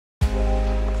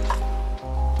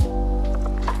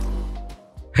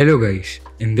Hello guys,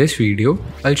 in this video,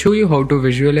 I'll show you how to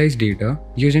visualize data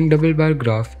using double bar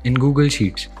graph in Google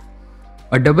Sheets.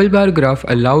 A double bar graph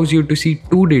allows you to see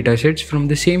two datasets from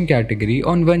the same category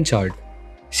on one chart.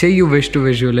 Say you wish to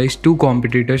visualize two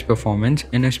competitors' performance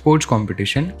in a sports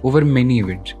competition over many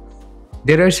events.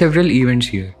 There are several events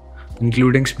here,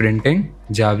 including sprinting,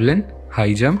 javelin,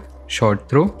 high jump, short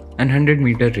throw, and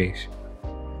 100-meter race.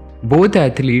 Both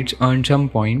athletes earn some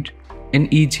points in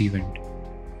each event.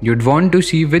 You'd want to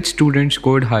see which students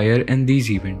scored higher in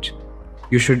these events.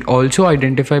 You should also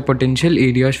identify potential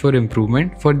areas for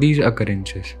improvement for these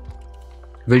occurrences.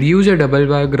 We'll use a double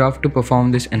bar graph to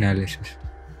perform this analysis.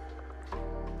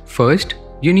 First,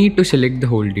 you need to select the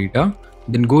whole data,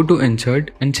 then go to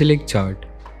Insert and select Chart.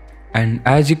 And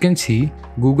as you can see,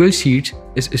 Google Sheets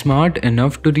is smart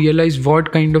enough to realize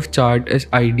what kind of chart is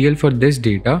ideal for this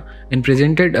data and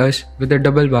presented us with a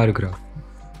double bar graph.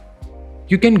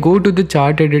 You can go to the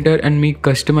chart editor and make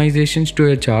customizations to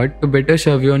your chart to better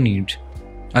serve your needs.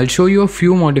 I'll show you a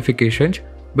few modifications,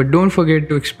 but don't forget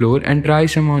to explore and try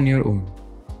some on your own.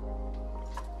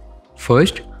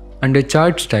 First, under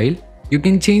chart style, you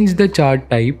can change the chart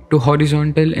type to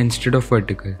horizontal instead of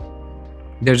vertical.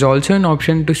 There's also an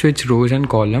option to switch rows and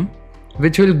column,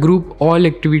 which will group all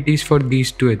activities for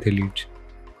these two athletes.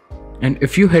 And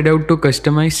if you head out to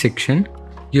customize section,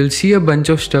 you'll see a bunch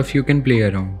of stuff you can play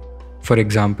around. For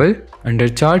example, under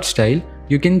chart style,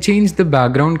 you can change the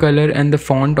background color and the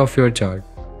font of your chart.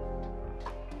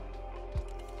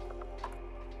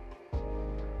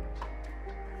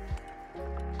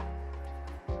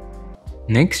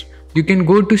 Next, you can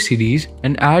go to series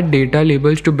and add data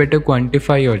labels to better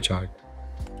quantify your chart.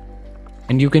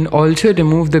 And you can also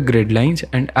remove the grid lines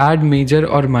and add major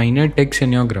or minor text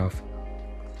in your graph.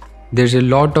 There's a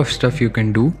lot of stuff you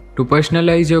can do to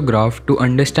personalize your graph to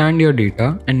understand your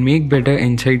data and make better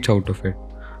insights out of it.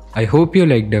 I hope you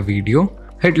liked the video.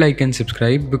 Hit like and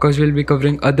subscribe because we'll be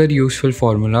covering other useful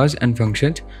formulas and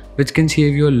functions which can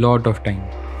save you a lot of time.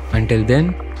 Until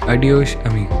then, adios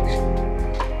amigos.